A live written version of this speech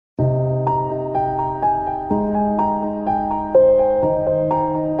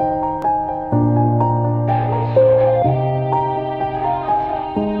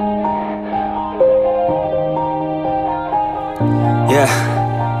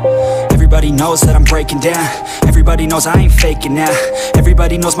Everybody knows that I'm breaking down. Everybody knows I ain't faking now.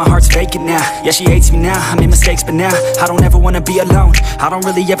 Everybody knows my heart's vacant now. Yeah, she hates me now, I made mistakes but now I don't ever wanna be alone. I don't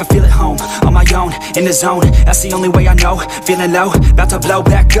really ever feel at home. On my own, in the zone, that's the only way I know. Feeling low, about to blow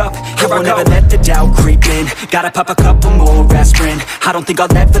back up. Here I won't ever let the doubt creep in. Gotta pop a couple more aspirin. I don't think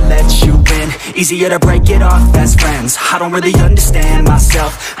I'll ever let you in. Easier to break it off best friends. I don't really understand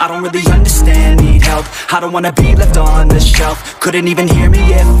myself. I don't really understand, need help. I don't wanna be left on the shelf. Couldn't even hear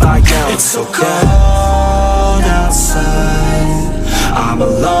me if I yelled. It's so cold outside, I'm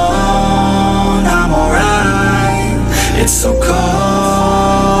alone, I'm alright. It's so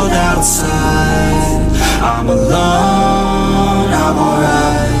cold outside, I'm alone, I'm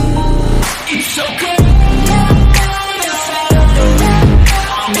alright. It's so cold.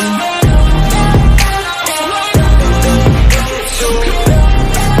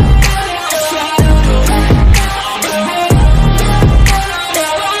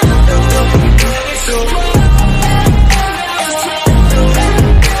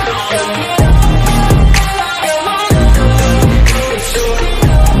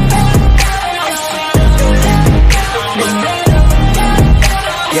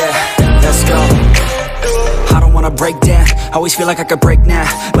 Break down, always feel like I could break now,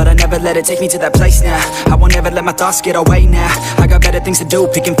 but I never let it take me to that place now. I won't ever let my thoughts get away now. I got better things to do,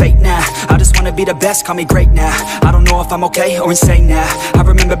 picking fate now. I just wanna be the best, call me great now. I don't know if I'm okay or insane now. I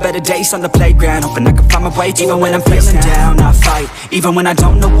remember better days on the playground, hoping I can find my way. Even when I'm feeling down, I fight. Even when I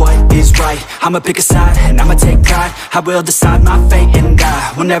don't know what is right, I'ma pick a side and I'ma take pride. I will decide my fate and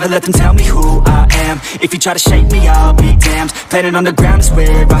I will never let them tell me who I am. If you try to shake me, I'll be damned. Planet on the ground is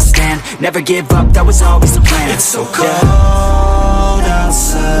where I stand. Never give up, that was always the plan. It's so cold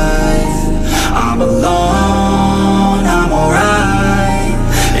outside, I'm alone, I'm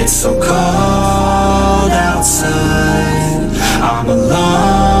alright. It's so cold outside, I'm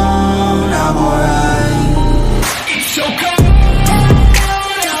alone, I'm alright. It's so cold.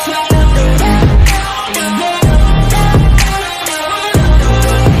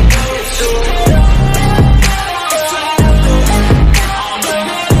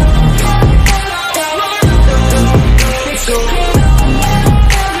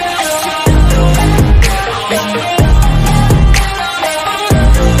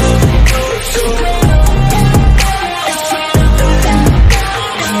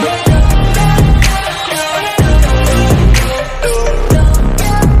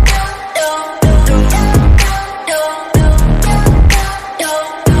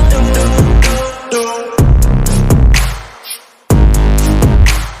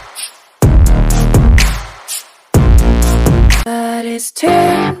 But it's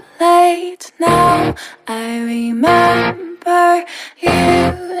too late now. I remember you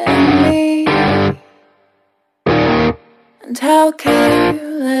and me, and how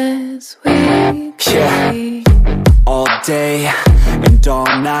careless we could be. All day and all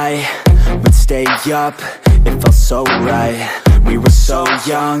night, we'd stay up, it felt so right. We were so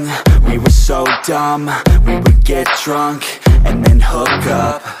young, we were so dumb. We would get drunk and then hook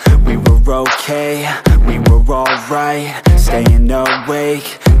up. We were okay, we were alright. Staying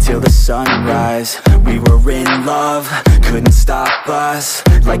awake till the sunrise. We were in love, couldn't stop us.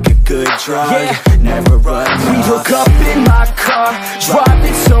 Like a good drug, never run off. We hook up in my car,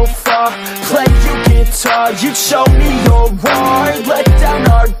 driving so far. Play your guitar, you'd show me your art. Let down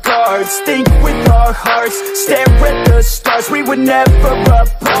our guards, think with our hearts. Stare at the stars, we were never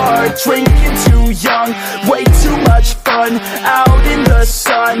apart. Drinking too young, way too much fun. Out in the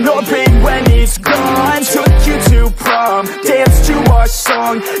sun, no pain when it's gone. Took you to prom, dance to our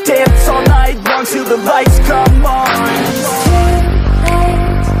song. Dance all night long till the lights come on. It's too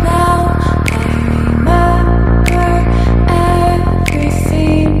late now. I remember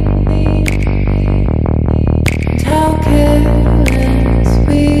everything, and how careless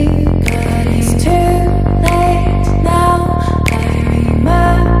we got. It's too late now. I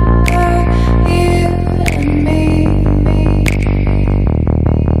remember you and me,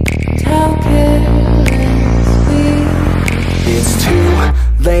 and how careless we got. It's too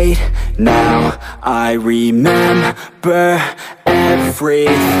late now, I remember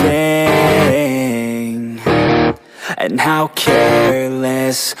everything, and how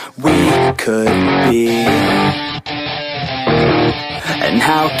careless we could be, and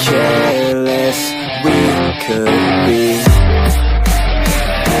how careless we could be,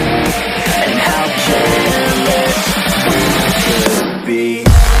 and how careless we could be.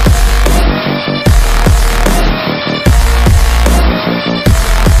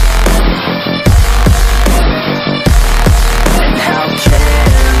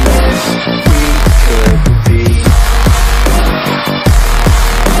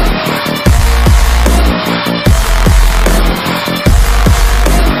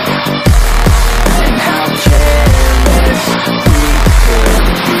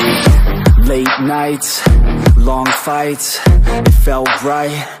 nights, long fights, it felt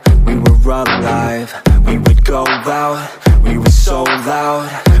right. We were alive, we would go out. We were so loud,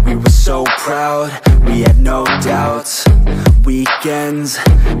 we were so proud. We had no doubts. Weekends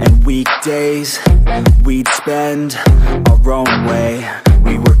and weekdays we'd spend our own way.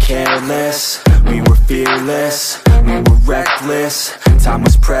 We were careless, we were fearless, we were reckless. Time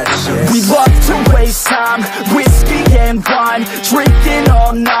was precious. We loved to waste time, whiskey and wine, drinking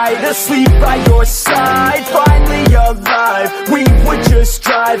all night, asleep by your side. Finally alive, we would just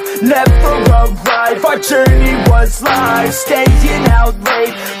drive, never arrive. Our journey was live, staying out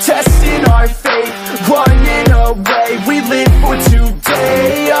late, testing our fate, running away. We live for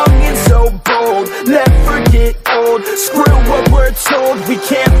today, young and so bold, never get old. Screw what we're told, we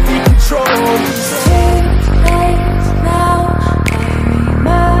can't be controlled. Too late now, I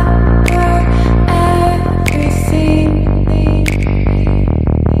remember everything.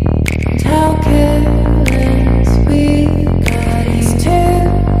 And how careless we got. It's too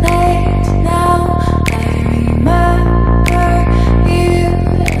late now, I remember you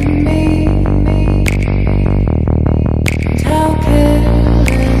and me. And how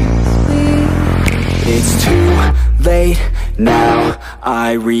careless we got. It's too late now,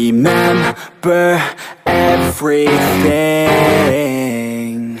 I remember everything.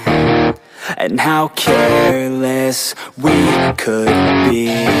 And how careless we could be.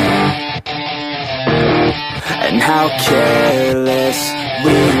 And how careless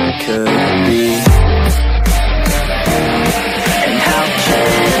we could be.